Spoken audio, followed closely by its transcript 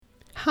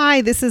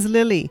Hi, this is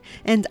Lily,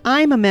 and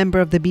I'm a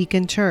member of the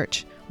Beacon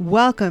Church.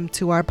 Welcome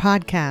to our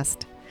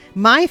podcast.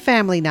 My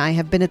family and I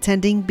have been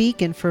attending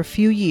Beacon for a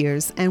few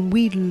years, and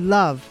we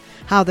love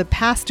how the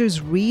pastors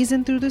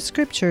reason through the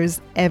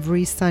scriptures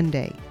every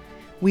Sunday.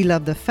 We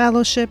love the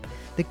fellowship,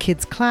 the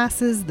kids'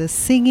 classes, the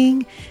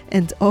singing,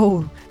 and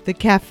the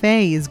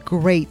cafe is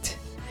great.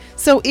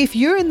 So if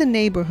you're in the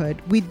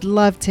neighborhood, we'd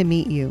love to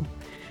meet you.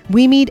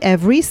 We meet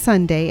every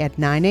Sunday at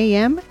 9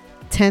 a.m.,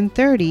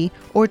 10:30,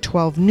 or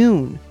 12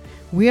 noon.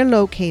 We're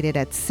located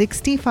at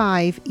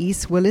 65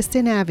 East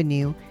Williston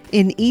Avenue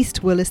in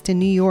East Williston,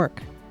 New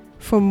York.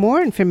 For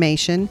more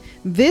information,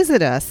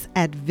 visit us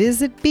at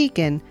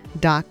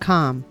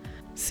visitbeacon.com.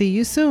 See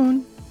you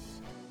soon.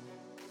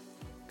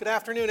 Good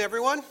afternoon,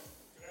 everyone.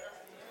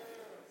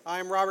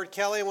 I'm Robert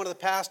Kelly, one of the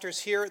pastors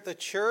here at the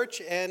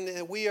church,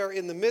 and we are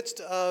in the midst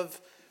of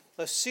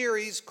a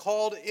series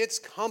called It's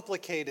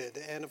Complicated.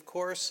 And of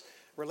course,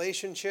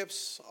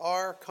 relationships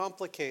are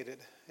complicated.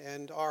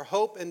 And our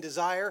hope and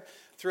desire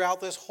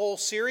throughout this whole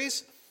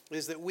series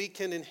is that we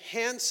can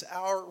enhance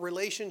our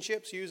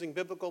relationships using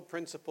biblical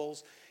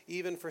principles.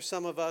 Even for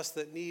some of us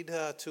that need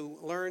to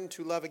learn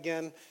to love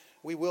again,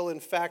 we will in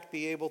fact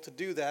be able to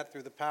do that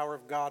through the power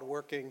of God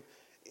working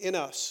in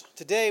us.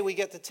 Today we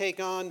get to take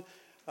on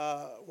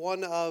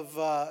one of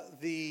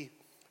the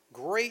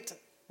great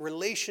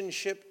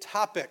relationship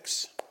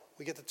topics.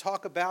 We get to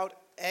talk about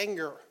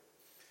anger.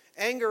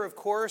 Anger, of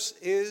course,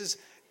 is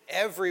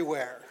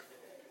everywhere.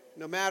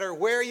 No matter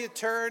where you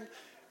turn,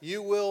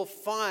 you will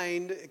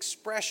find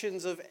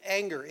expressions of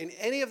anger in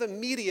any of the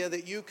media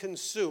that you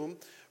consume,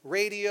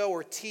 radio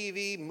or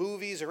TV,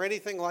 movies, or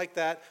anything like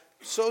that.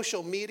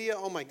 Social media,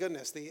 oh my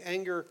goodness, the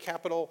anger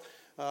capital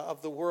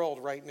of the world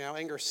right now,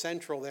 anger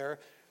central there.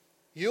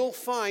 You'll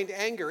find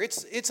anger.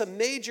 It's a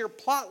major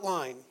plot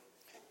line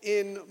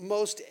in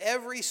most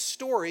every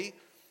story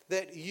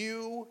that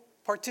you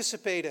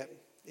participate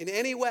in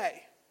any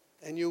way.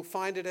 And you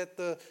find it at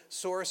the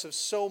source of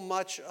so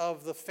much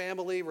of the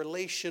family,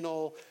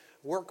 relational,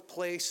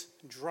 workplace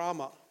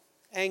drama.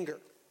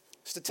 Anger.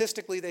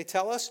 Statistically, they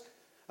tell us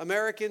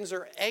Americans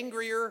are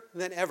angrier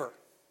than ever.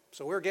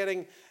 So we're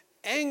getting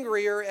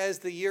angrier as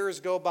the years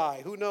go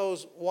by. Who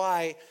knows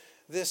why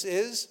this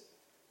is?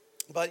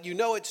 But you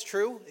know it's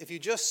true if you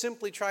just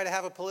simply try to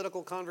have a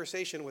political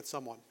conversation with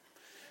someone.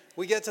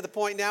 We get to the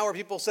point now where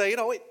people say,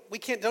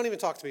 don't even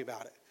talk to me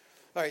about it.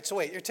 All right,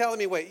 so you're telling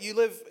me, you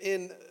live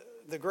in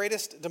the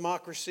greatest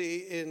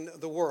democracy in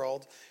the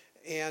world,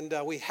 and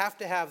we have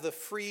to have the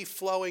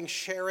free-flowing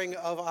sharing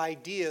of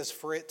ideas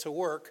for it to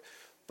work,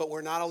 but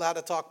we're not allowed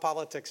to talk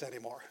politics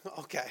anymore.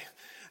 Okay,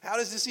 how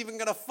is this even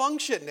going to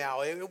function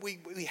now? We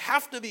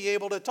have to be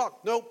able to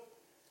talk. Nope,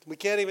 we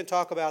can't even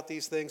talk about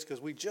these things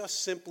because we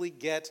just simply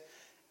get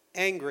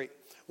angry.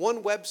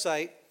 One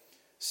website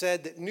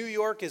said that New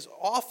York is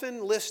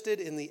often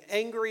listed in the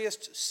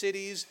angriest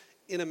cities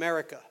in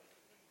America.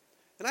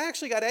 And I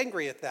actually got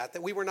angry at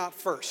that we were not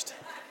first.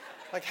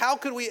 How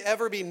could we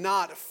ever be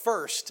not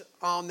first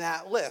on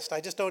that list?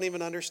 I just don't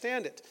even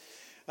understand it.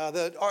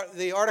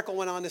 The article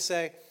went on to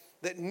say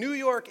that New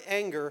York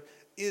anger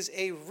is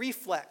a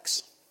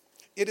reflex.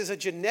 It is a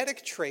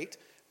genetic trait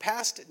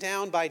passed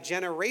down by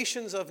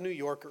generations of New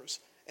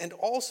Yorkers, and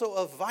also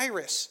a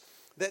virus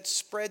that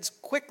spreads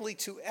quickly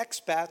to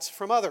expats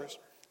from others,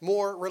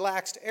 more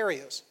relaxed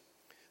areas.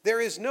 There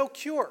is no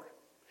cure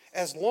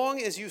as long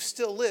as you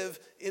still live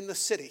in the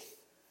city.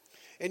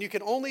 And you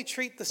can only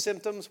treat the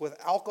symptoms with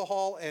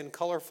alcohol and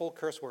colorful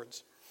curse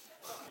words.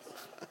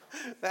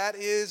 That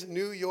is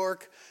New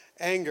York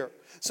anger.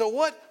 So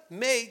what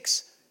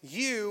makes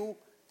you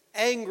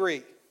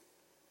angry?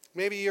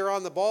 Maybe you're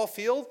on the ball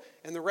field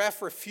and the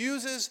ref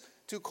refuses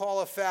to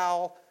call a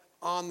foul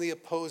on the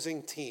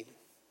opposing team.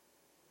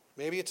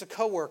 Maybe it's a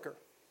coworker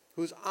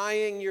who's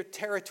eyeing your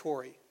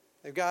territory.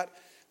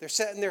 They're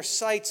setting their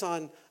sights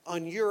on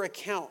your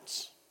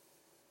accounts.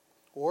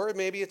 Or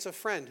maybe it's a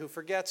friend who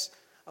forgets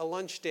a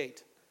lunch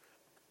date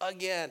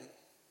again.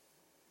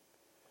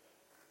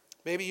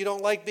 Maybe you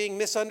don't like being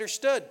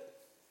misunderstood,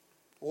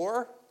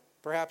 or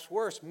perhaps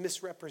worse,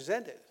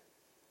 misrepresented.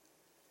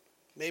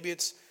 Maybe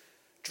it's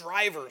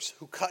drivers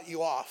who cut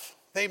you off.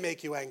 They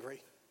make you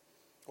angry.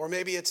 Or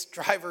maybe it's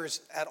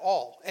drivers at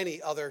all, any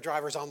other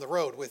drivers on the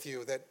road with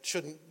you that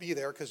shouldn't be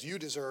there because you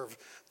deserve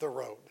the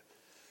road.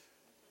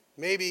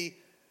 Maybe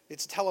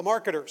it's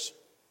telemarketers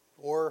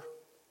or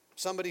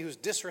somebody who's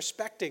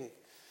disrespecting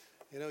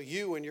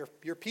you and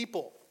your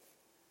people.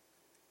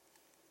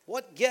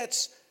 What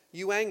gets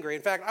you angry?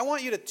 In fact, I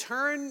want you to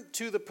turn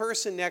to the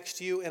person next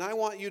to you and I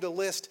want you to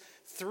list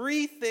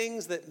 3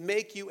 things that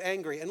make you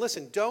angry. And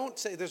listen, don't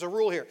say, there's a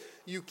rule here.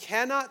 You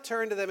cannot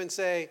turn to them and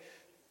say,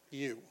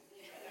 you.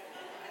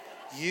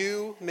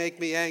 You make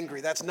me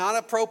angry. That's not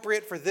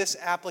appropriate for this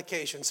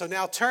application. So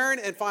now turn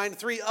and find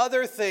 3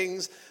 other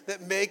things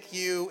that make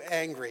you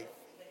angry.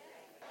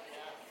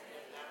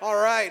 All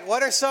right,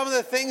 what are some of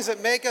the things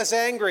that make us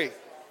angry?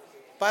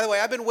 By the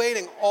way, I've been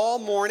waiting all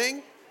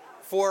morning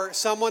for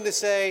someone to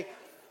say,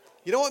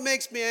 you know what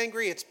makes me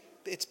angry? It's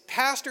It's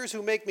pastors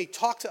who make me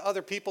talk to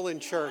other people in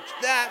church.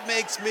 That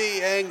makes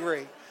me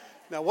angry.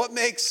 Now, what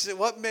makes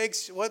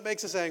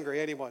us angry?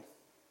 Anyone?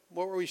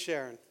 What were we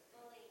sharing?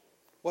 Bullying.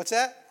 What's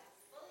that?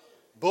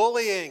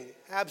 Bullying.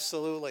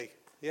 Absolutely.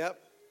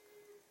 Yep.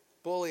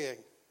 Bullying.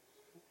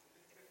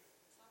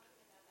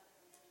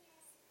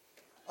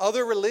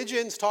 Other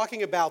religions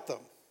talking about them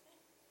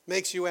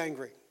makes you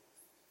angry.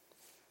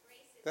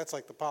 That's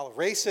like the policy.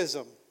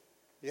 Racism.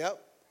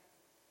 Yep.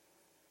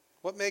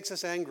 What makes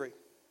us angry?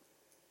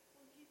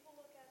 When people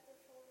look at their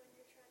phone when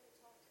you're trying to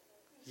talk to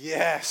them.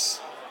 Yes.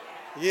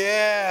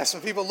 Yes.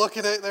 When people look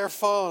at their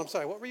phone. I'm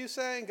sorry. What were you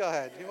saying? Go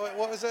ahead.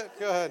 What was it?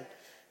 Go ahead.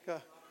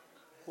 Go.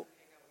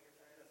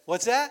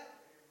 What's that?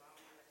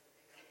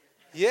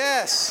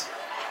 Yes.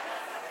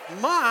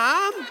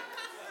 Mom.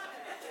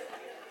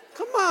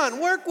 Come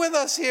on. Work with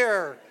us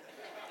here.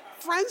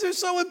 Friends are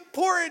so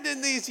important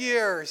in these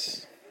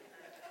years.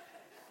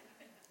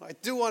 I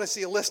do want to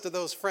see a list of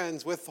those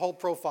friends with whole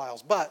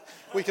profiles, but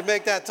we can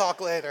make that talk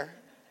later.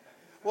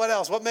 What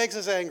else? What makes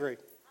us angry?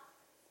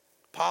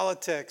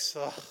 Politics.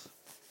 Ugh.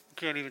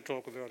 Can't even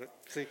talk about it.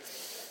 See,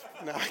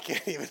 no, I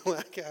can't even.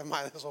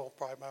 That's all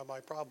probably my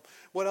problem.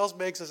 What else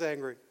makes us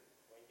angry?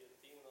 When your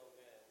team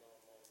locate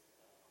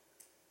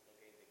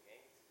the game.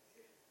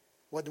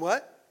 What?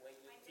 When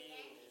your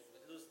team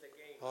lose the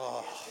game.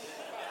 Oh.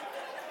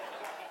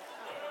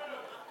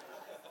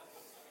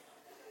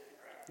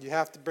 You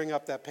have to bring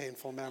up that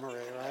painful memory,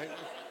 right?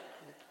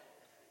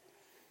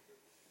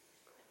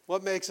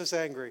 What makes us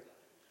angry?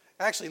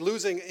 Actually,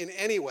 losing in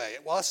any way,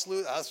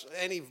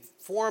 any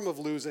form of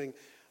losing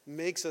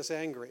makes us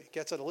angry.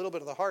 Gets at a little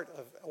bit of the heart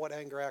of what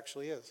anger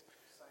actually is.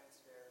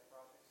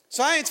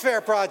 Science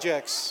fair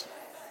projects.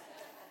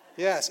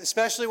 Yes,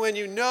 especially when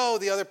you know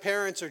the other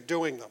parents are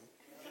doing them.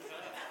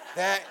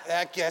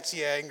 That gets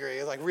you angry.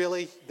 It's like,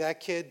 really? That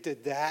kid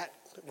did that?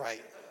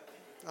 Right.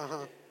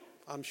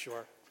 I'm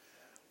sure.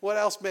 What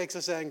else makes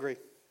us angry?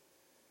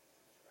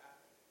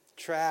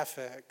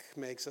 Traffic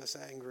makes us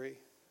angry.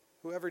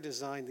 Whoever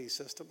designed these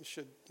systems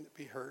should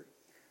be hurt.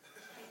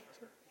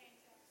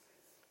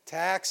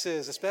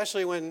 Taxes,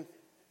 especially when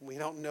we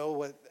don't know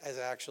what is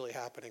actually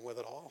happening with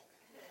it all.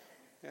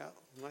 Yeah,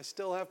 and I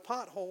still have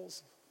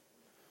potholes.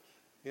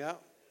 Yeah.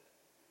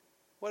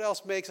 What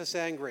else makes us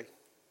angry?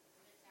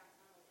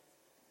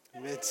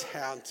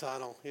 Midtown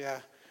Tunnel, yeah.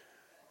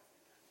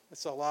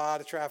 It's a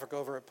lot of traffic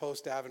over at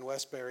Post Ave in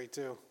Westbury,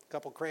 too. A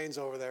couple cranes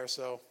over there,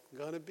 so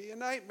going to be a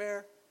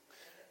nightmare.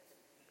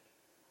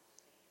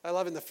 I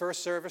love in the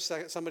first service,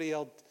 somebody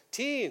yelled,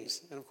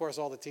 teens. And, of course,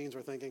 all the teens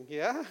were thinking,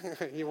 yeah?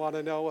 You want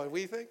to know what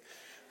we think?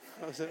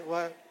 I said,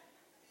 what?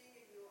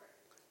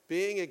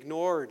 Being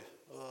ignored.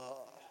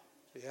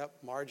 Yep,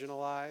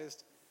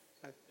 marginalized.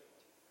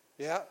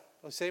 Yeah,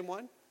 the same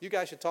one? You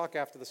guys should talk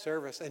after the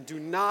service and do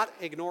not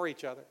ignore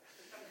each other.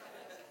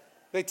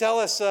 They tell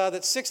us that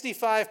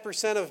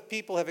 65% of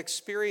people have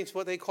experienced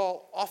what they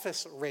call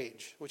office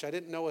rage, which I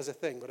didn't know was a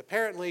thing. But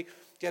apparently,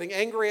 getting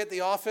angry at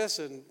the office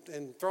and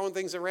throwing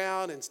things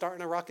around and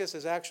starting a ruckus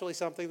is actually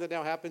something that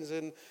now happens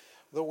in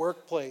the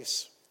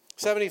workplace.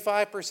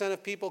 75%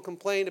 of people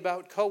complain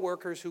about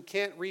coworkers who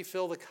can't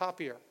refill the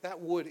copier. That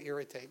would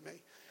irritate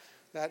me.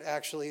 That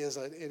actually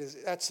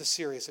that's a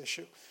serious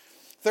issue.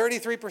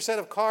 33%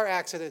 of car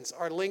accidents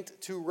are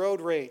linked to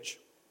road rage.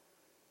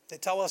 They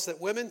tell us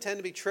that women tend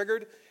to be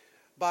triggered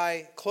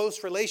by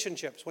close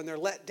relationships when they're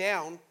let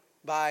down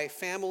by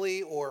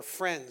family or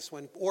friends,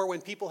 or when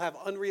people have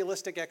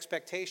unrealistic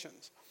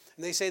expectations.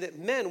 And they say that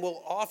men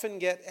will often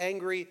get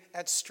angry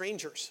at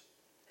strangers.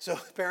 So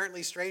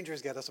apparently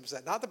strangers get us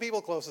upset. Not the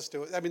people closest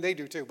to it. I mean, they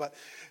do too, but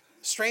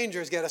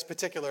strangers get us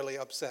particularly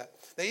upset.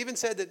 They even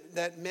said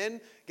that men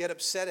get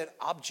upset at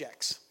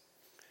objects,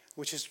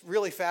 which is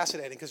really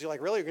fascinating because you're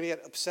like, really? You're going to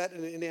get upset at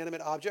an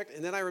inanimate object?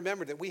 And then I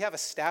remembered that we have a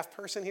staff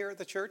person here at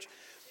the church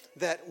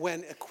that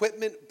when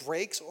equipment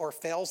breaks or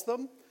fails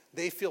them,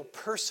 they feel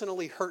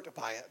personally hurt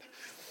by it.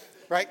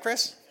 Right,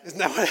 Chris? Isn't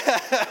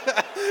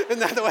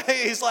that the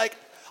way? He's like,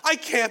 I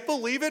can't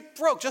believe it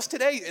broke. Just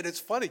today, and it's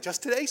funny,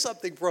 just today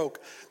something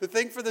broke. The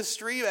thing for the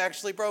stream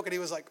actually broke, and he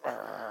was like,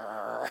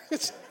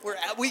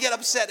 we get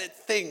upset at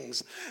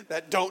things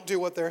that don't do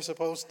what they're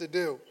supposed to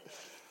do.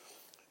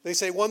 They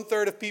say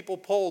 1/3 of people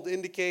polled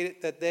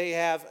indicated that they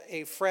have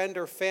a friend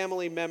or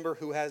family member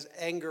who has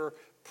anger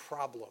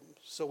problems.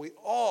 So we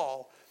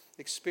all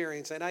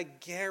experience, and I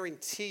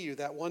guarantee you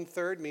that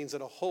 1/3 means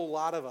that a whole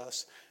lot of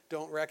us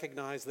don't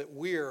recognize that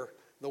we're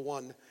the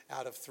 1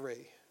 out of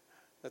 3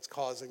 that's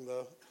causing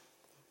the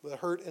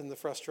hurt and the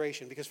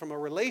frustration. Because from a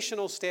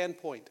relational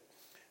standpoint,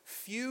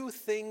 few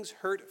things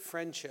hurt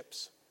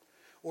friendships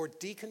or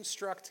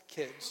deconstruct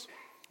kids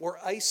or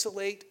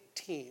isolate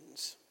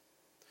teens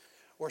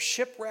or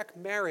shipwreck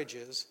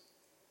marriages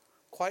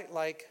quite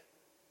like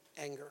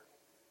anger.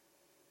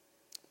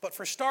 But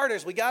for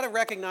starters, we got to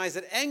recognize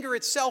that anger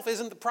itself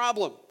isn't the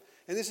problem.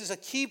 And this is a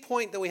key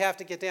point that we have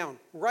to get down.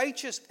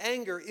 Righteous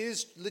anger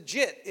is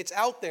legit. It's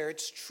out there.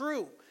 It's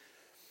true.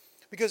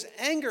 Because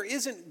anger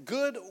isn't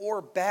good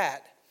or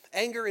bad.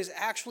 Anger is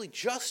actually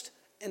just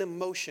an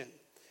emotion.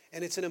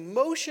 And it's an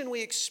emotion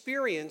we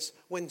experience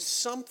when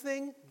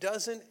something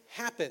doesn't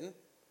happen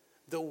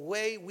the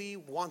way we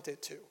want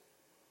it to.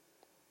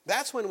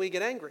 That's when we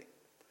get angry.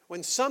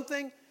 When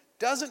something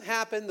doesn't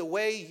happen the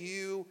way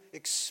you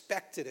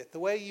expected it, the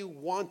way you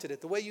wanted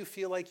it, the way you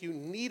feel like you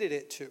needed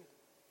it to.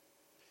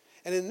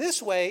 And in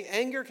this way,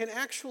 anger can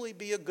actually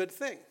be a good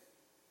thing.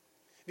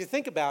 If you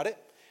think about it,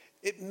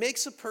 it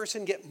makes a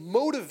person get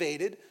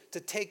motivated to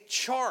take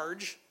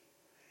charge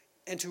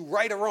and to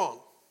right a wrong.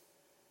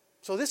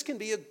 So this can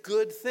be a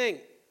good thing.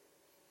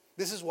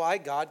 This is why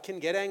God can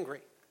get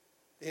angry.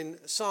 In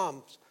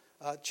Psalm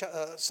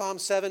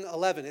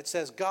 7:11, it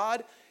says,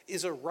 God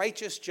is a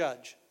righteous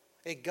judge,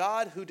 a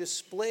God who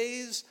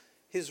displays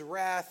his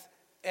wrath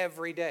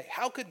every day.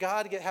 How could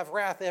God have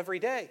wrath every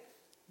day?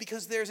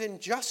 Because there's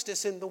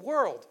injustice in the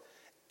world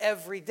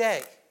every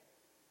day.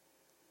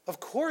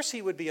 Of course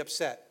he would be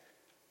upset.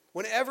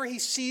 Whenever he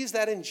sees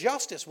that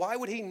injustice, why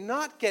would he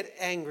not get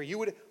angry? You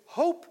would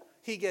hope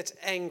he gets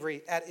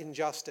angry at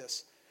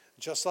injustice.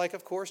 Just like,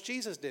 of course,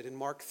 Jesus did in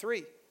Mark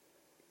 3.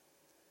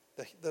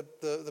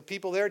 The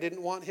people there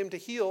didn't want him to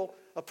heal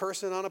a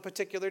person on a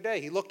particular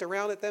day. He looked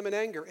around at them in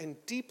anger and,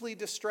 deeply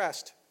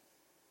distressed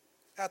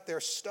at their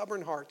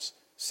stubborn hearts,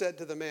 said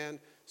to the man,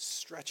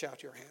 stretch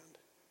out your hand.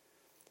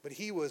 But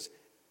he was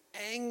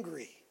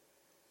angry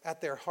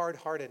at their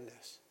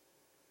hard-heartedness.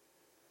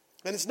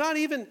 And it's not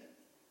even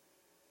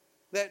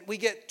that we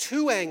get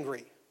too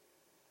angry.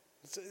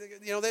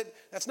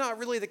 That's not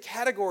really the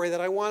category that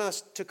I want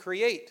us to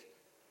create.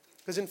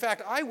 Because in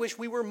fact, I wish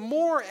we were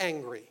more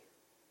angry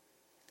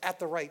at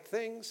the right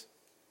things.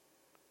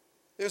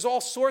 There's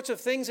all sorts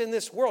of things in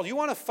this world. You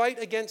want to fight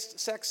against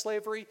sex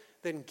slavery?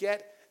 Then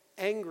get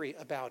angry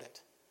about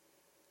it.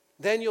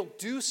 Then you'll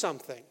do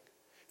something.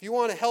 If you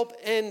want to help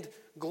end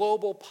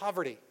global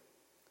poverty,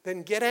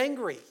 then get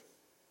angry.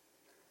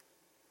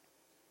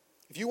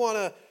 If you want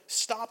to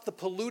stop the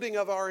polluting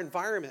of our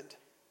environment,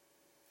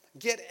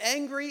 get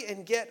angry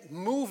and get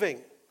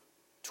moving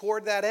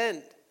toward that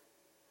end.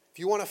 If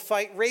you want to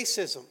fight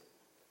racism,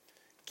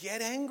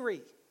 get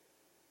angry.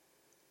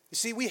 You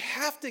see, we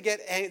have to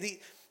get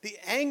the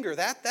anger.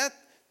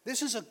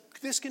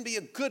 This can be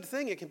a good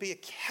thing. It can be a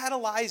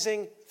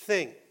catalyzing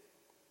thing.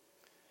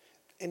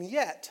 And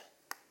yet,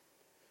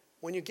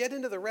 when you get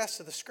into the rest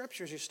of the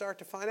scriptures, you start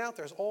to find out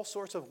there's all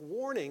sorts of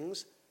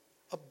warnings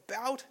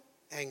about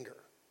anger.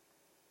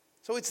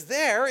 So it's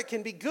there, it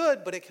can be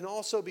good, but it can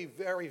also be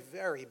very,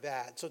 very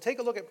bad. So take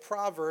a look at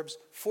Proverbs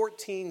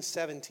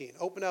 14:17.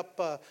 Open up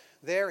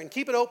there and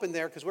keep it open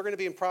there because we're going to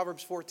be in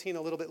Proverbs 14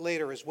 a little bit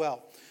later as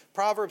well.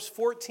 Proverbs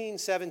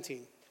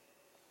 14:17.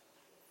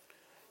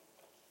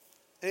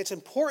 And it's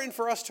important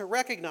for us to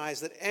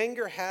recognize that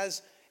anger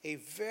has a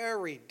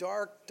very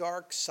dark,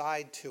 dark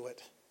side to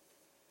it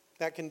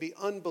that can be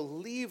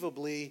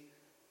unbelievably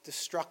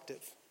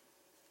destructive.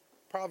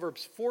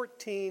 Proverbs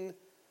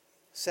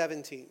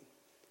 14:17.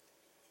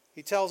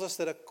 He tells us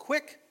that a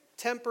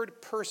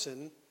quick-tempered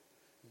person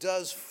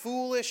does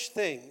foolish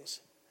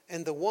things,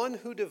 and the one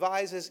who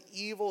devises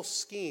evil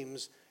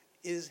schemes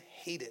is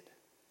hated.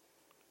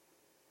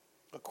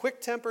 A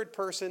quick-tempered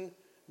person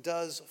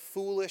does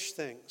foolish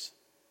things,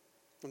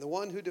 and the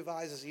one who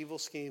devises evil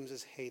schemes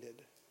is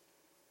hated.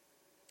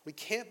 We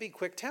can't be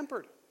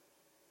quick-tempered.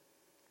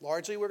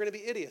 Largely, we're going to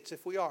be idiots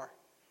if we are,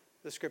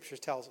 the scriptures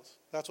tells us.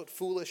 That's what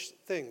foolish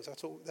things,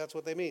 that's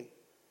what they mean.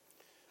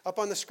 Up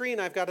on the screen,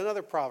 I've got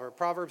another proverb,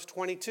 Proverbs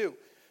 22.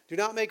 Do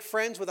not make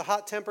friends with a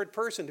hot-tempered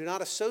person. Do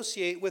not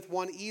associate with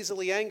one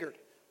easily angered.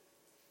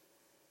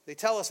 They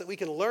tell us that we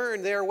can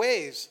learn their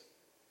ways,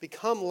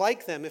 become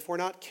like them if we're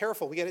not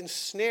careful. We get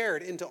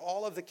ensnared into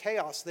all of the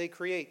chaos they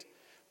create.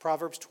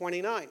 Proverbs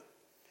 29.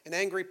 An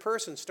angry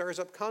person stirs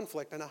up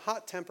conflict, and a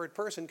hot-tempered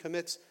person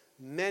commits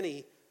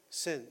many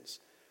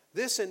sins.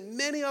 This and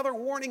many other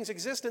warnings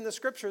exist in the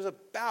scriptures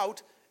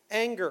about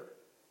anger.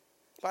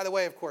 By the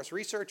way, of course,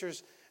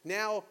 researchers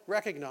now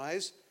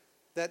recognize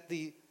that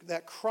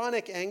that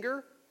chronic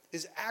anger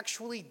is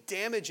actually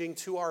damaging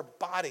to our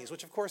bodies,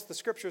 which of course the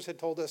scriptures had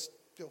told us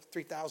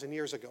 3,000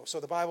 years ago. So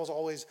the Bible's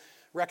always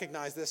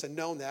recognized this and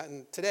known that.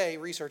 And today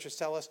researchers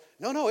tell us,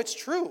 no, it's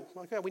true.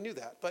 Like, yeah, we knew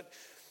that, but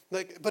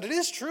it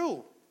is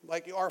true.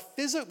 Like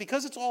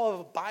because it's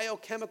all a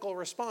biochemical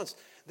response,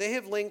 they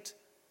have linked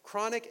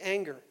chronic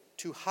anger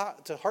to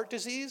heart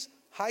disease,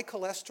 high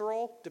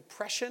cholesterol,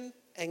 depression,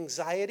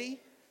 anxiety,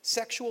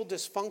 sexual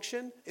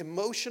dysfunction,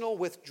 emotional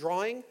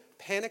withdrawing,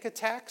 panic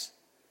attacks.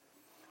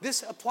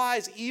 This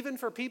applies even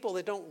for people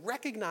that don't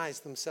recognize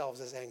themselves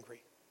as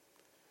angry.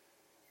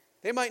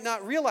 They might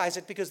not realize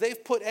it because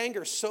they've put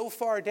anger so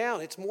far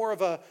down. It's more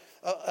of a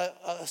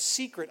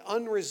secret,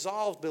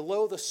 unresolved,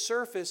 below the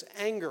surface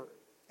anger.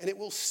 And it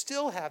will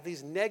still have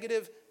these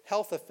negative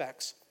health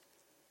effects.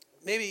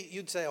 Maybe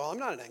you'd say, I'm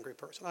not an angry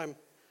person.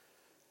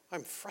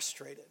 I'm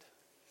frustrated.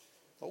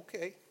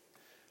 Okay.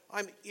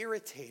 I'm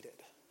irritated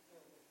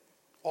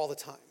all the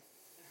time.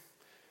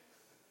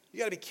 You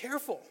got to be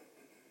careful.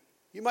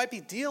 You might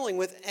be dealing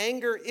with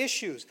anger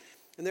issues.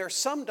 And there are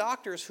some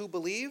doctors who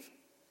believe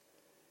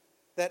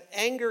that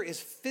anger is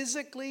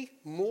physically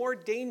more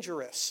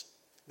dangerous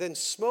than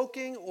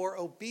smoking or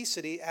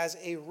obesity as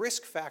a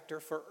risk factor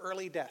for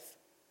early death.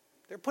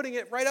 They're putting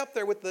it right up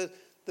there with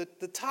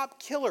the top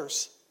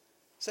killers,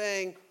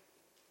 saying,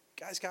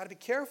 guys, got to be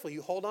careful.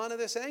 You hold on to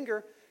this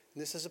anger,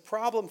 and this is a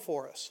problem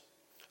for us.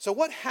 So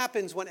what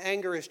happens when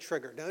anger is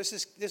triggered? Now, this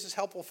is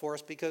helpful for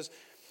us because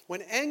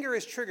when anger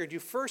is triggered, you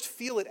first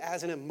feel it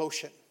as an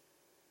emotion.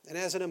 And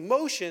as an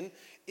emotion,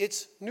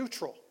 it's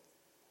neutral.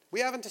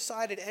 We haven't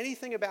decided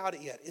anything about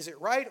it yet. Is it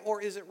right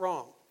or is it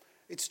wrong?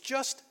 It's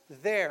just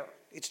there.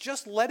 It's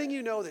just letting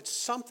you know that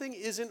something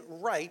isn't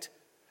right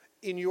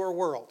in your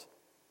world.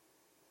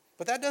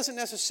 But that doesn't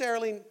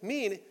necessarily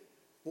mean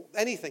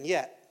anything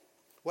yet.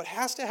 What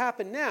has to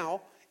happen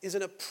now is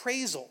an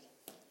appraisal.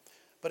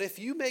 But if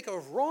you make a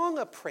wrong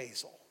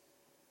appraisal,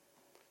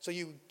 so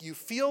you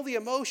feel the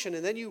emotion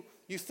and then you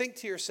think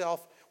to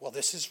yourself, well,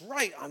 this is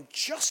right, I'm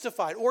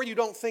justified, or you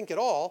don't think at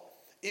all,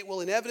 it will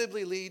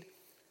inevitably lead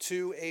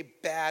to a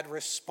bad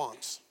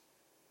response.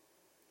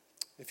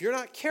 If you're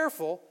not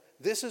careful,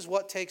 this is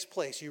what takes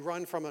place. You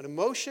run from an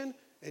emotion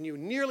and you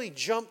nearly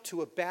jump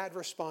to a bad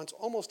response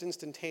almost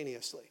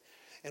instantaneously.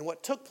 And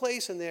what took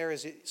place in there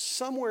is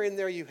somewhere in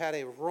there you had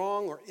a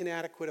wrong or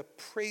inadequate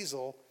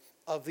appraisal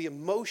of the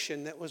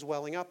emotion that was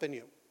welling up in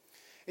you.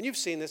 And you've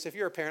seen this if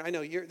you're a parent. I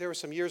know there were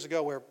some years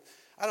ago where,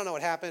 I don't know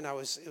what happened. It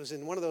was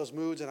in one of those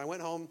moods, and I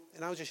went home,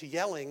 and I was just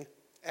yelling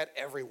at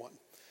everyone.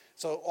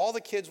 So all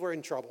the kids were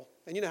in trouble.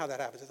 And you know how that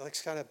happens.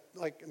 It's kind of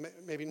like,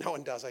 maybe no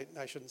one does.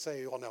 I shouldn't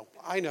say you all know.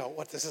 I know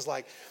what this is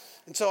like.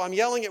 And so I'm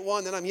yelling at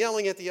one, then I'm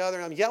yelling at the other,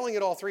 and I'm yelling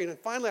at all three. And then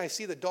finally I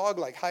see the dog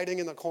like hiding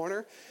in the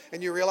corner,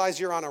 and you realize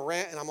you're on a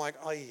rant, and I'm like,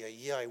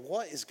 ay,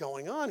 what is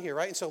going on here,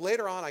 right? And so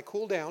later on I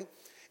cool down,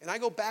 and I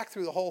go back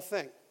through the whole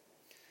thing.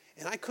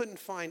 And I couldn't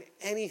find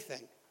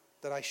anything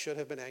that I should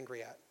have been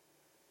angry at.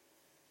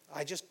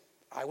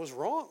 I was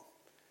wrong.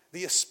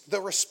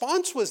 The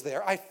response was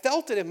there. I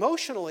felt it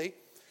emotionally,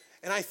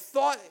 and I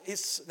thought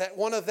that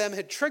one of them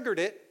had triggered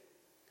it.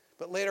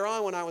 But later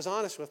on, when I was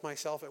honest with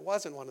myself, it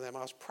wasn't one of them.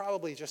 I was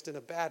probably just in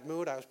a bad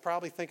mood. I was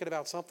probably thinking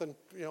about something,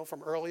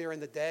 from earlier in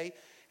the day,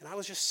 and I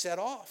was just set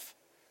off.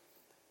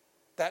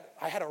 That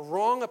I had a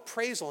wrong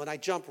appraisal, and I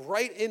jumped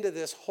right into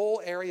this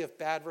whole area of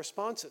bad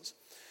responses.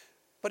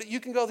 But you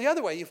can go the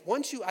other way.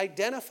 Once you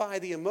identify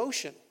the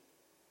emotion,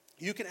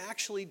 you can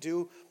actually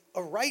do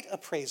a right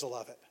appraisal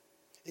of it.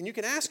 And you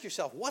can ask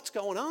yourself, what's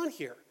going on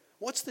here?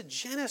 What's the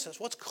genesis?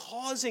 What's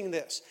causing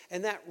this?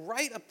 And that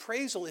right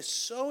appraisal is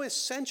so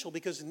essential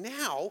because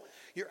now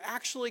you're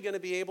actually going to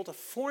be able to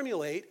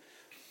formulate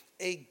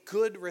a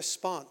good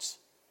response.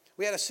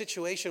 We had a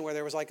situation where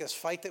there was like this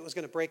fight that was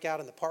going to break out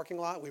in the parking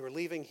lot. We were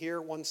leaving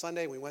here one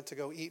Sunday. We went to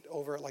go eat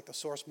over at like the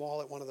Source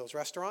Mall at one of those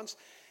restaurants.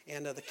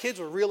 And the kids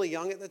were really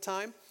young at the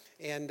time.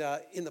 And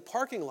in the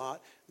parking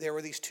lot, there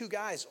were these two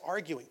guys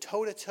arguing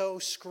toe-to-toe,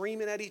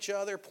 screaming at each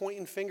other,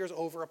 pointing fingers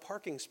over a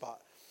parking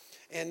spot.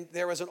 And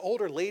there was an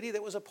older lady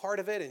that was a part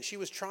of it, and she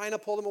was trying to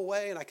pull them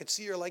away, and I could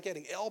see her like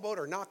getting elbowed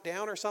or knocked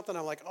down or something.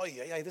 I'm like, oh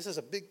yeah, this is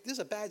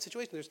a bad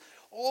situation. There's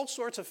all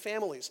sorts of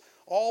families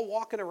all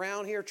walking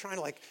around here trying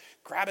to like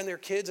grabbing their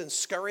kids and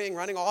scurrying,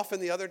 running off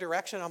in the other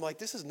direction. I'm like,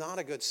 this is not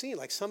a good scene.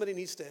 Like somebody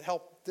needs to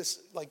help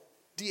this like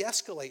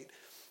de-escalate.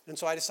 And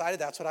so I decided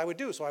that's what I would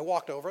do. So I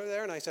walked over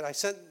there and I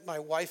sent my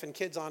wife and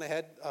kids on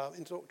ahead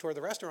toward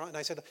the restaurant, and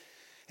I said,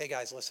 hey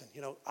guys, listen,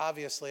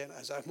 obviously, and I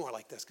was more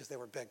like this because they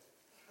were big.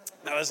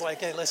 I was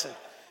like, hey, listen,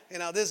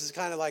 this is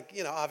kind of like,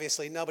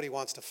 obviously nobody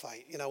wants to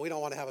fight. We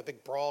don't want to have a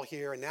big brawl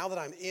here. And now that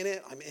I'm in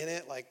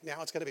it. Like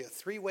now it's going to be a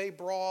three-way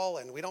brawl,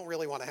 and we don't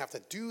really want to have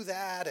to do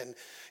that. And,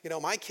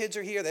 my kids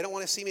are here. They don't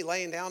want to see me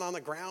laying down on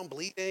the ground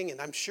bleeding.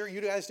 And I'm sure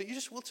you guys do.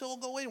 Let's all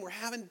go in. We're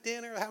having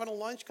dinner, having a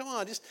lunch. Come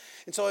on.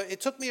 And so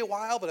it took me a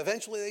while, but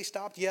eventually they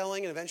stopped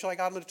yelling. And eventually I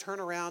got them to turn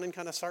around and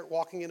kind of start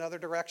walking in other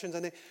directions.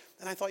 And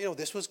I thought,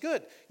 this was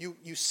good.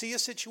 You see a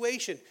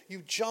situation.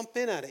 You jump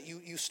in at it.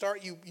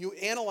 You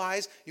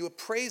analyze. You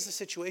appraise the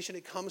situation.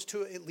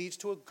 It leads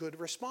to a good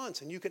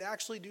response. And you could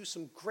actually do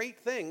some great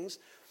things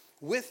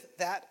with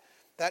that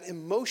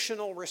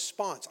emotional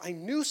response. I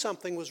knew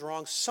something was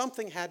wrong.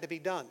 Something had to be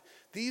done.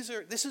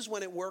 This is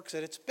when it works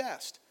at its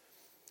best.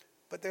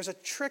 But there's a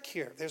trick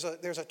here. There's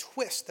a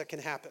twist that can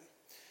happen.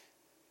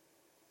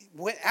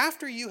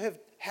 After you have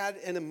had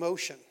an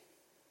emotion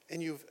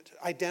and you've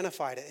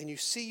identified it and you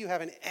see you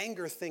have an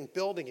anger thing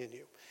building in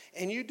you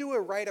and you do a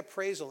right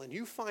appraisal and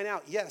you find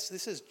out, yes,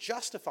 this is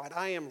justified.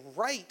 I am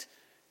right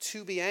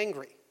to be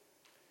angry.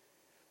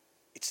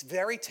 It's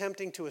very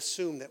tempting to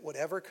assume that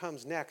whatever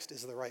comes next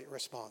is the right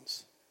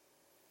response.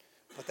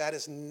 But that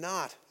is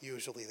not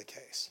usually the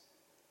case.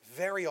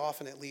 Very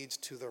often it leads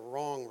to the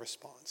wrong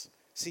response.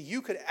 See,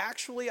 you could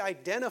actually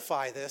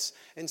identify this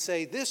and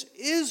say, this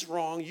is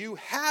wrong, you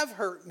have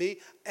hurt me,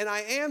 and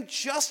I am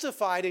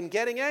justified in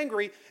getting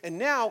angry, and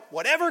now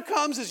whatever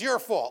comes is your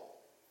fault.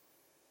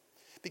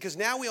 Because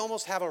now we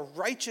almost have a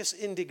righteous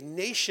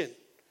indignation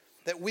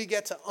that we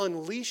get to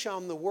unleash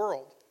on the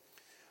world.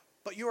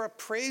 But your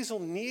appraisal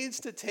needs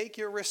to take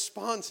your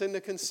response into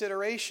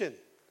consideration.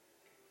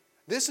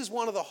 This is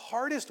one of the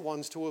hardest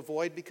ones to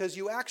avoid because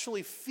you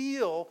actually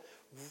feel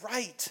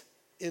right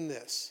in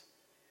this.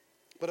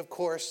 But of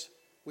course,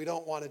 we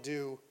don't want to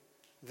do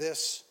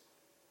this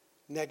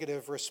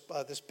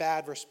this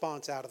bad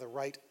response out of the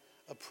right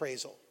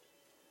appraisal.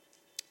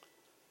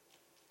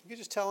 You can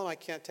just tell him I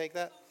can't take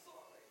that?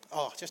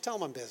 Oh, just tell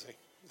him I'm busy.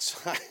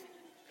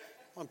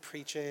 I'm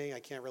preaching. I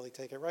can't really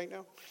take it right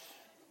now.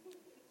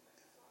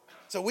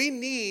 So we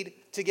need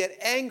to get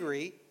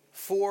angry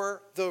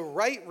for the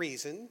right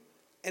reason,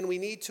 and we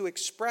need to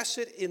express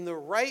it in the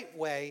right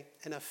way,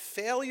 and a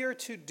failure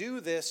to do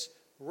this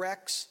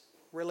wrecks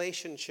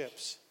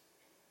relationships.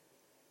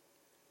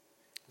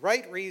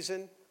 Right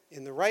reason,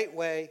 in the right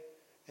way,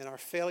 and our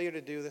failure to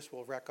do this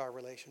will wreck our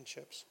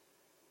relationships.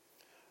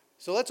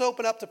 So let's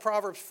open up to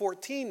Proverbs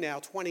 14 now,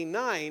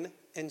 29,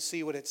 and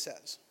see what it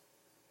says.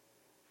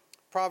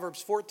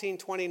 Proverbs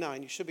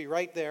 14:29. You should be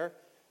right there.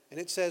 And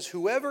it says,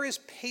 "Whoever is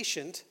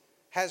patient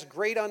has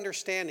great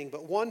understanding,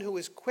 but one who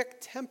is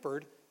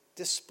quick-tempered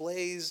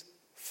displays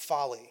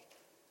folly."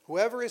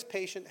 Whoever is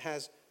patient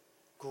has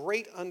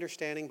great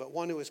understanding, but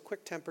one who is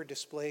quick-tempered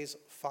displays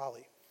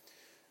folly.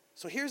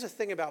 So here's the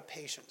thing about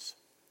patience.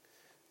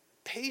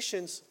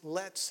 Patience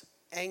lets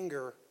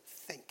anger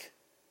think.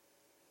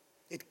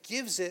 It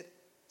gives it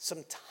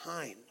some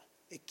time.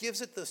 It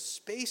gives it the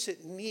space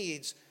it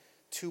needs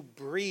to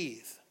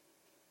breathe.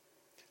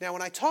 Now,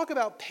 when I talk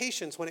about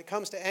patience when it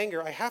comes to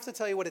anger, I have to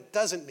tell you what it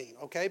doesn't mean,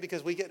 okay?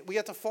 Because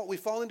we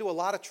fall into a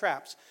lot of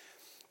traps.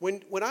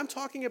 When I'm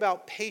talking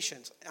about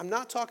patience, I'm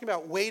not talking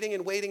about waiting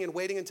and waiting and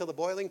waiting until the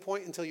boiling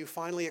point until you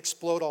finally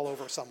explode all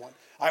over someone.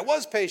 I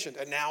was patient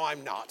and now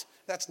I'm not.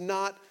 That's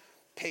not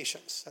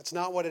patience. That's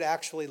not what it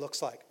actually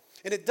looks like.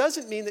 And it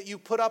doesn't mean that you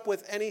put up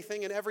with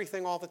anything and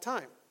everything all the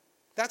time.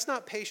 That's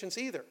not patience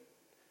either.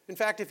 In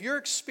fact, if you're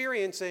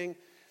experiencing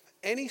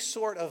any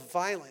sort of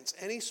violence,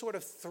 any sort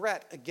of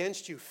threat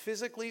against you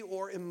physically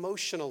or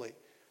emotionally,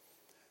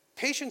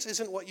 patience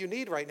isn't what you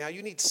need right now.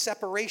 You need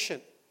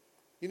separation.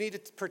 You need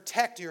to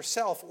protect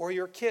yourself or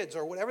your kids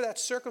or whatever that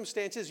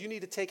circumstance is. You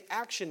need to take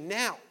action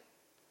now.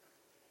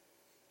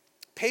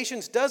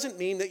 Patience doesn't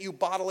mean that you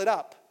bottle it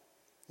up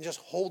and just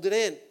hold it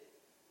in.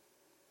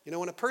 You know,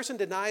 when a person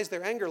denies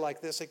their anger like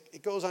this,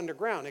 it goes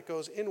underground. It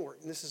goes inward.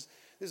 And this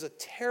is a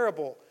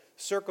terrible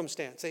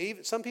circumstance.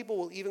 Some people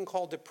will even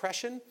call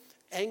depression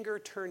anger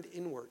turned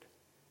inward.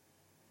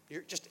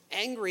 You're just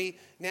angry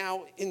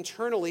now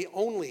internally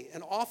only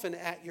and often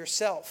at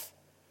yourself.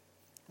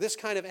 This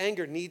kind of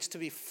anger needs to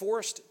be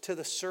forced to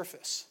the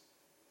surface.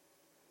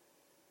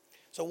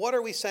 So what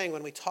are we saying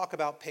when we talk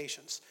about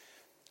patience?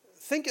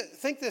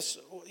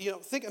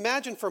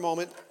 Imagine for a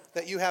moment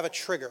that you have a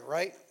trigger,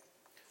 right?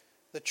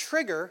 The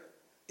trigger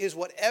is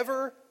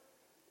whatever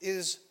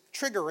is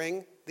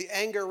triggering the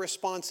anger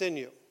response in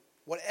you.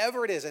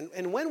 Whatever it is.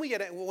 And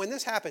when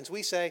this happens,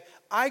 we say,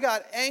 I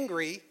got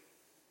angry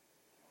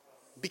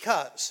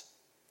because.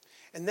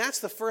 And that's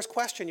the first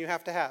question you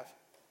have to have.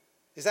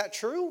 Is that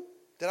true?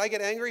 Did I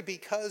get angry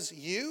because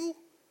you?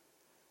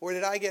 Or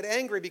did I get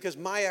angry because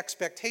my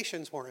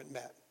expectations weren't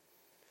met?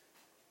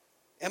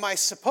 Am I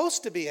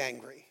supposed to be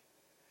angry?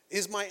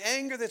 Is my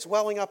anger that's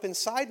welling up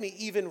inside me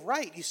even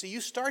right? You see,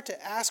 you start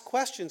to ask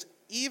questions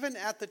even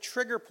at the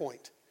trigger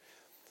point.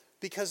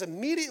 Because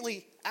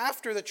immediately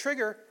after the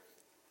trigger,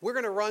 we're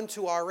going to run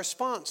to our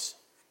response.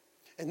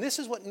 And this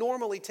is what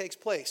normally takes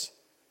place.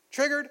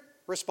 Triggered,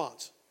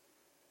 response.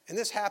 And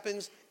this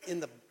happens in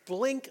the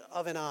blink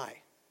of an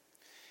eye.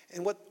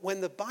 And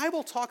when the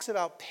Bible talks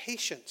about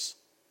patience,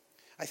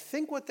 I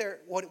think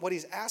what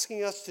he's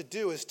asking us to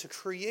do is to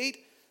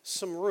create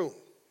some room.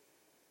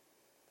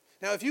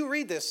 Now, if you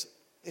read this,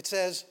 it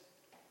says,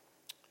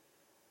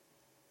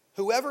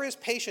 whoever is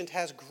patient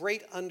has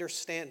great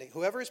understanding.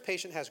 Whoever is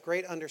patient has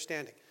great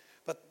understanding.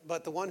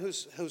 But the one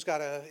who's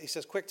got he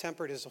says,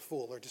 quick-tempered is a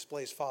fool or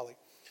displays folly.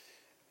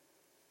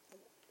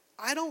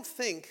 I don't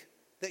think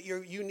that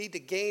you need to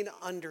gain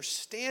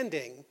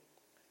understanding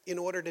in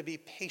order to be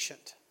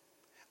patient.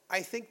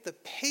 I think the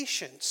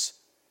patience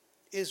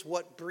is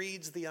what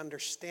breeds the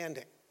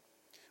understanding.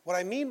 What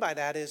I mean by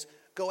that is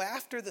go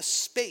after the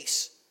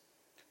space.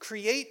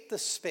 Create the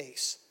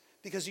space.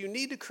 Because you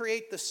need to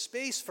create the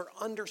space for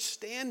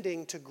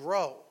understanding to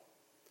grow.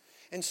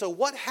 And so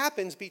what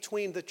happens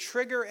between the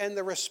trigger and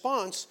the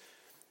response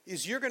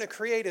is you're going to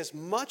create as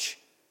much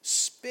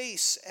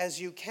space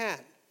as you can.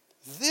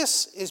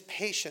 This is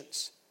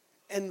patience.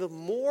 And the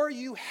more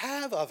you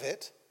have of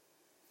it,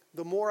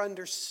 the more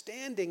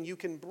understanding you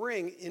can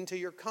bring into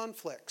your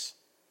conflicts.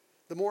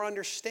 The more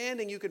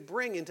understanding you could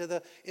bring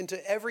into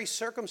every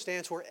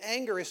circumstance where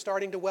anger is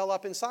starting to well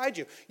up inside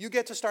you. You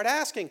get to start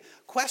asking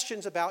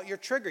questions about your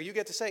trigger. You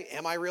get to say,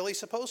 am I really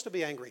supposed to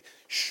be angry?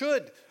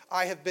 Should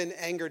I have been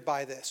angered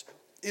by this?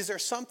 Is there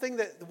something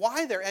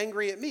why they're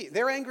angry at me?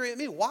 They're angry at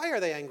me. Why are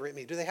they angry at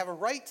me? Do they have a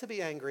right to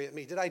be angry at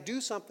me? Did I do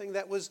something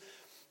that was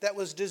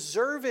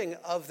deserving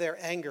of their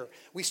anger?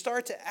 We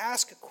start to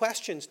ask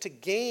questions to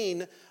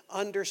gain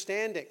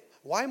understanding.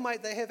 Why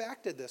might they have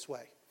acted this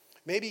way?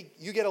 Maybe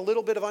you get a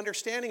little bit of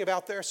understanding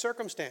about their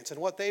circumstance and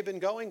what they've been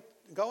going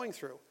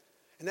through.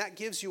 And that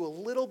gives you a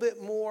little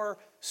bit more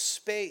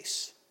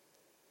space.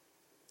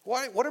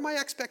 What are my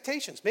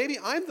expectations? Maybe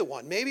I'm the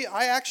one. Maybe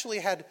I actually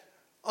had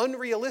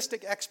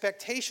unrealistic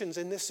expectations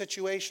in this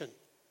situation.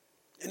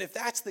 And if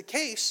that's the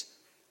case,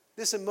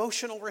 this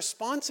emotional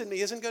response in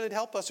me isn't going to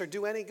help us or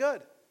do any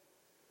good.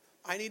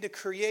 I need to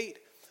create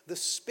the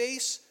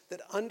space that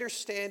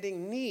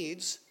understanding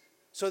needs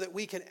so that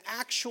we can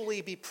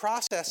actually be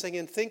processing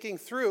and thinking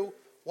through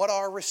what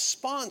our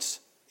response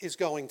is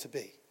going to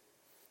be.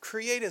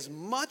 Create as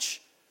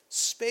much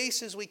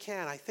space as we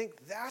can. I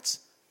think that's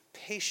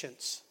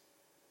patience.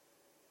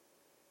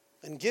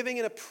 And giving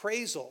an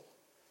appraisal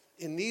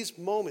in these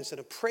moments, an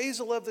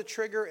appraisal of the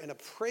trigger, an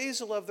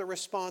appraisal of the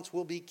response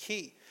will be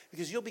key.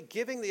 Because you'll be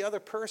giving the other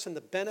person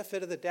the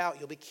benefit of the doubt.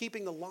 You'll be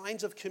keeping the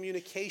lines of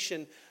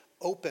communication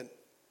open.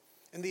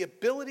 And the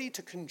ability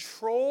to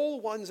control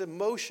one's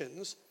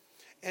emotions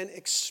and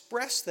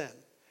express them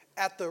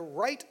at the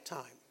right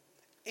time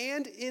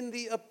and in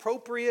the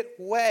appropriate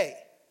way,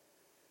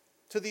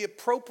 to the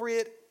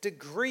appropriate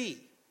degree,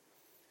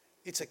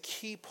 it's a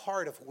key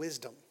part of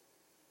wisdom.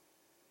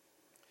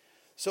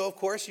 So, of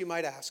course, you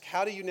might ask,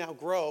 how do you now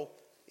grow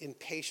in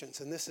patience?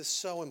 And this is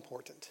so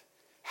important.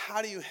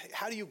 How do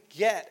you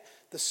get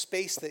the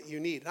space that you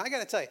need? And I got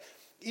to tell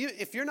you,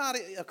 if you're not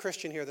a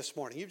Christian here this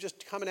morning, you're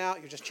just coming out,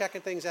 you're just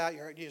checking things out,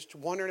 you're just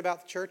wondering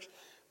about the church,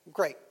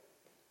 great.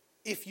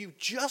 If you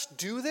just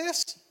do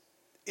this,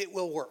 it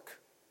will work.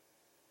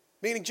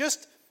 Meaning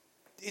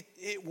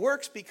it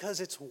works because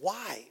it's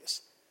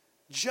wise.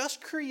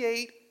 Just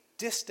create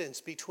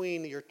distance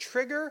between your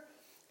trigger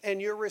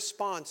and your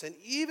response. And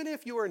even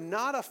if you are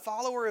not a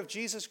follower of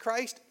Jesus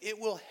Christ, it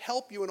will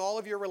help you in all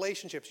of your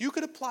relationships. You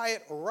could apply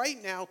it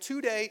right now,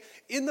 today,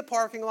 in the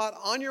parking lot,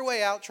 on your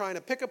way out, trying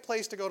to pick a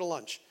place to go to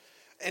lunch.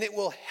 And it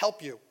will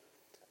help you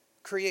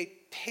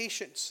create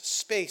patience,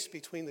 space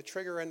between the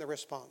trigger and the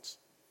response.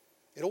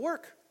 It'll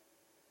work.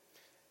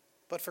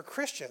 But for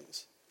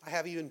Christians, I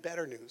have even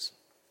better news.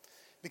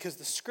 Because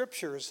the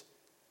scriptures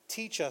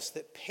teach us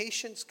that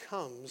patience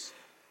comes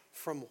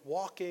from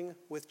walking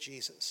with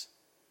Jesus.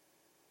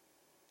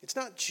 It's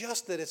not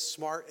just that it's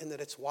smart and that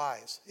it's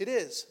wise. It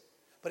is.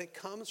 But it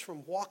comes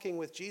from walking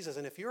with Jesus.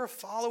 And if you're a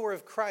follower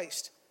of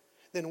Christ,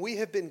 then we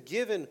have been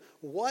given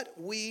what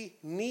we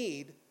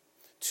need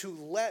to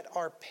let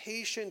our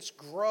patience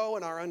grow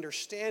and our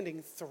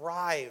understanding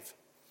thrive.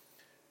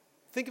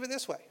 Think of it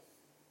this way.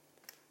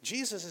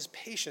 Jesus is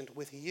patient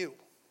with you.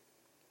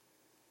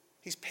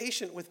 He's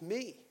patient with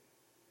me.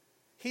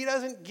 He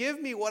doesn't give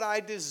me what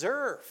I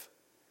deserve.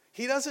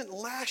 He doesn't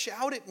lash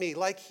out at me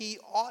like he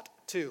ought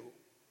to,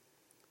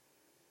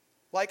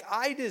 like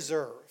I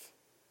deserve.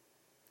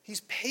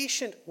 He's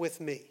patient with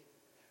me.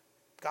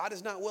 God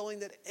is not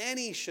willing that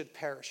any should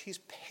perish. He's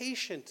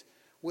patient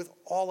with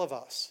all of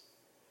us.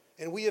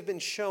 And we have been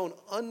shown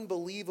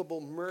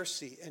unbelievable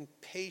mercy and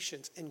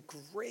patience and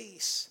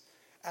grace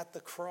at the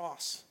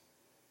cross,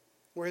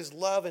 where his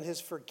love and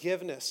his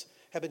forgiveness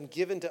have been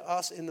given to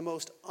us in the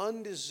most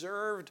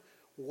undeserved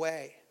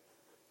way.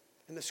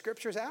 And the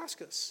scriptures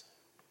ask us,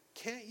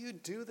 can't you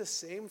do the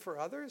same for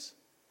others?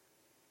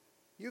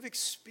 You've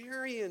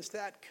experienced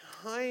that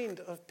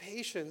kind of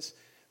patience,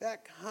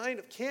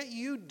 can't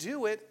you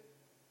do it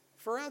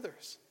for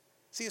others?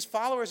 See, as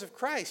followers of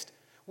Christ,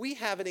 we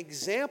have an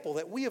example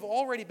that we have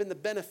already been the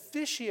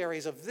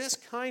beneficiaries of this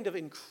kind of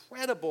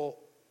incredible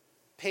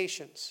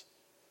patience.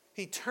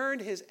 He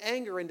turned his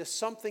anger into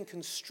something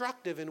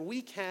constructive, and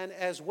we can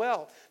as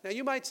well. Now,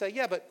 you might say,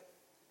 yeah, but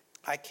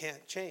I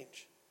can't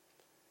change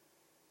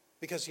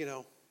because,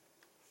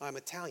 I'm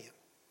Italian,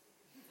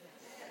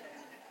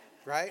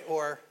 right?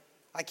 Or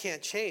I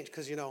can't change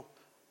because,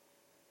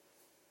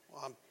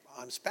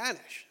 I'm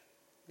Spanish,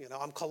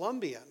 I'm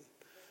Colombian,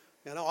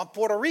 I'm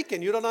Puerto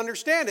Rican. You don't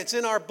understand. It's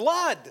in our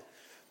blood.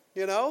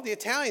 The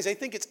Italians, they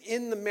think it's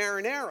in the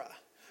marinara.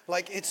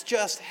 Like, it's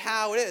just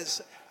how it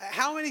is.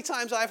 How many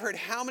times I've heard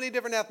how many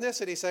different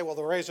ethnicities say, well,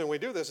 the reason we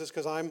do this is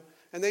because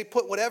and they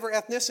put whatever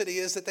ethnicity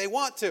is that they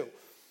want to.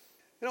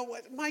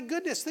 My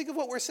goodness, think of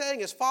what we're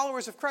saying as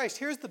followers of Christ.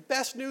 Here's the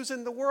best news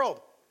in the world.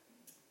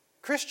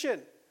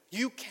 Christian,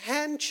 you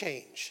can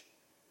change.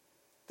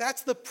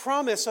 That's the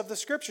promise of the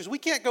scriptures. We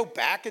can't go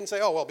back and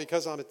say, oh, well,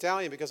 because I'm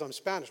Italian, because I'm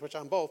Spanish, which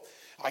I'm both.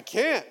 I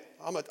can't.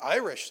 I'm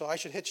Irish, so I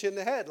should hit you in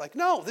the head. Like,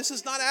 no, this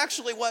is not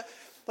actually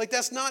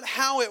that's not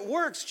how it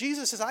works.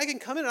 Jesus says, I can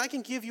come in and I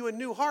can give you a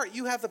new heart.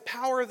 You have the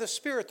power of the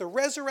Spirit. The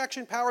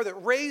resurrection power that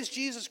raised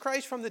Jesus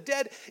Christ from the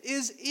dead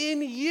is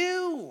in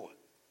you.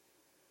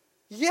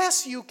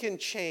 Yes, you can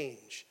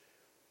change.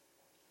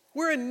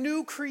 We're a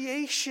new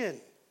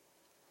creation.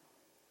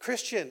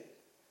 Christian,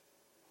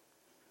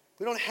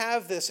 we don't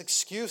have this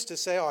excuse to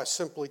say, oh, I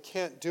simply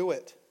can't do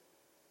it.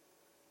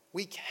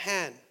 We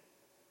can.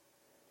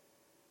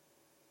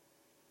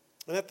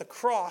 And at the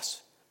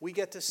cross, we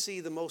get to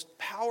see the most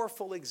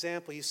powerful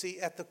example. You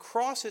see, at the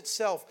cross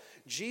itself,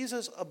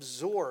 Jesus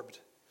absorbed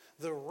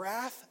the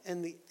wrath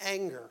and the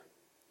anger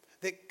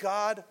that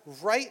God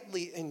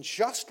rightly and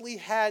justly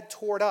had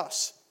toward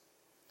us.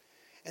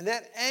 And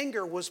that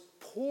anger was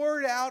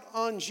poured out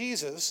on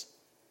Jesus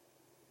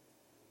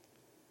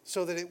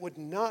so that it would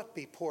not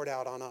be poured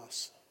out on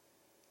us.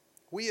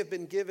 We have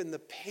been given the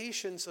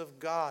patience of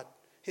God.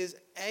 His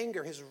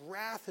anger, his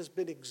wrath has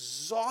been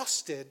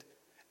exhausted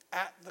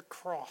at the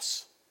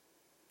cross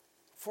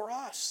for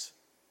us.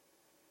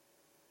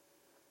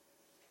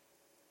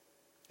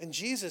 And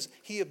Jesus,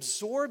 he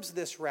absorbs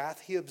this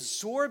wrath, he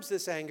absorbs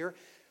this anger,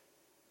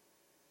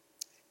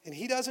 and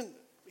he doesn't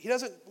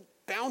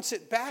bounce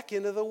it back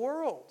into the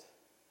world.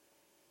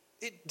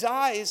 It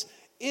dies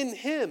in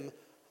him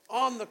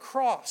on the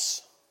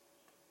cross.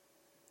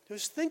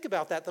 Just think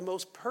about that. The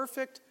most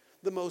perfect,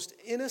 the most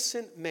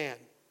innocent man,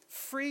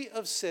 free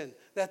of sin,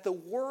 that the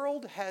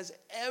world has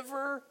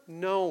ever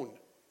known.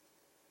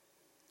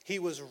 He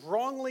was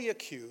wrongly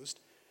accused.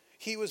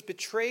 He was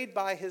betrayed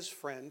by his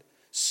friend,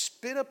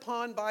 spit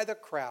upon by the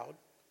crowd,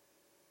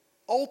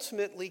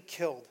 ultimately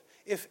killed.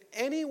 If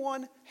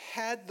anyone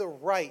had the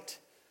right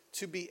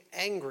to be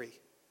angry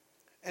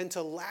and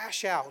to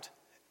lash out,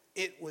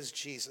 it was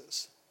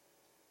Jesus.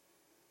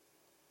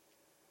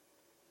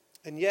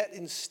 And yet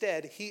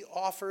instead, he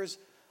offers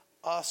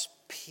us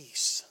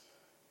peace.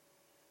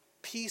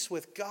 Peace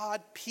with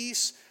God,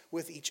 peace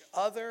with each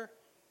other,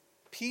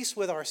 peace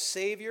with our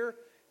Savior.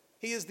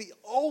 He is the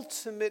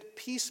ultimate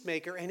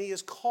peacemaker, and he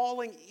is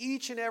calling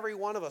each and every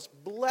one of us.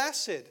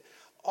 Blessed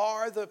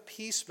are the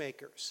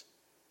peacemakers.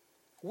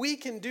 We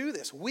can do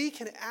this. We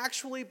can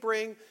actually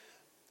bring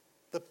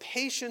the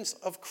patience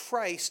of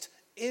Christ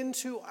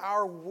into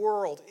our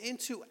world,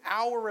 into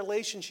our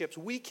relationships.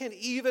 We can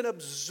even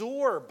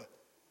absorb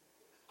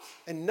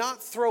and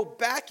not throw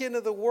back into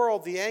the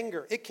world the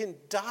anger. It can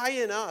die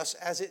in us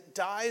as it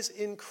dies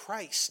in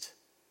Christ.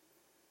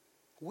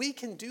 We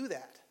can do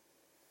that.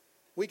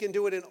 We can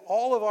do it in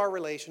all of our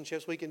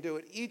relationships. We can do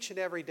it each and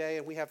every day,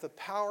 and we have the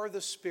power of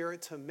the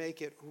Spirit to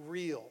make it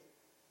real.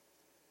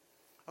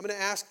 I'm going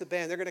to ask the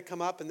band. They're going to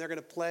come up and they're going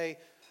to play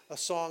a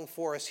song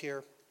for us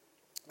here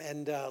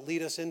and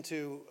lead us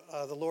into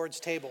the Lord's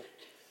table.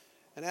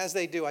 And as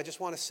they do, I just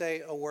want to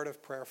say a word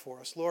of prayer for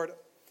us. Lord,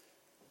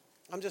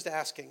 I'm just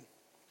asking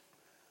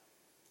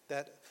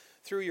that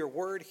through your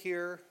word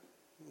here,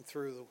 and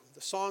through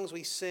the songs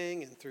we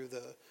sing, and through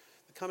the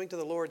coming to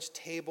the Lord's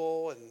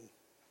table and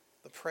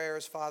the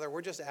prayers, Father,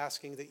 we're just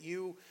asking that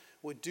you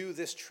would do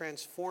this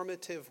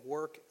transformative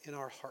work in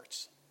our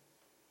hearts.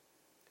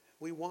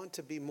 We want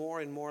to be more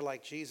and more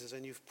like Jesus,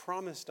 and you've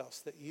promised us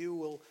that you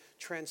will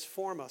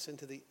transform us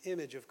into the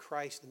image of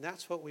Christ, and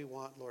that's what we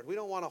want, Lord. We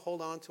don't want to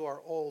hold on to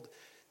our old,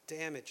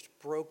 damaged,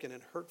 broken,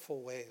 and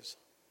hurtful ways.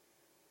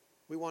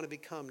 We want to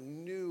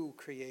become new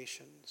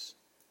creations.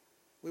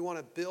 We want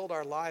to build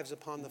our lives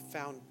upon the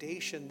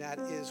foundation that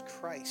is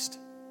Christ.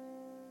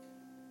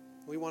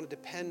 We want to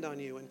depend on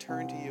you and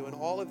turn to you and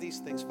all of these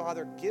things.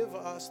 Father, give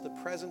us the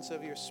presence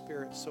of your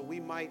Spirit so we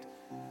might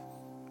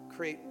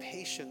create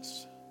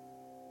patience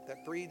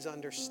that breeds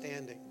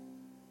understanding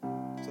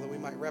so that we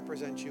might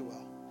represent you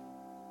well.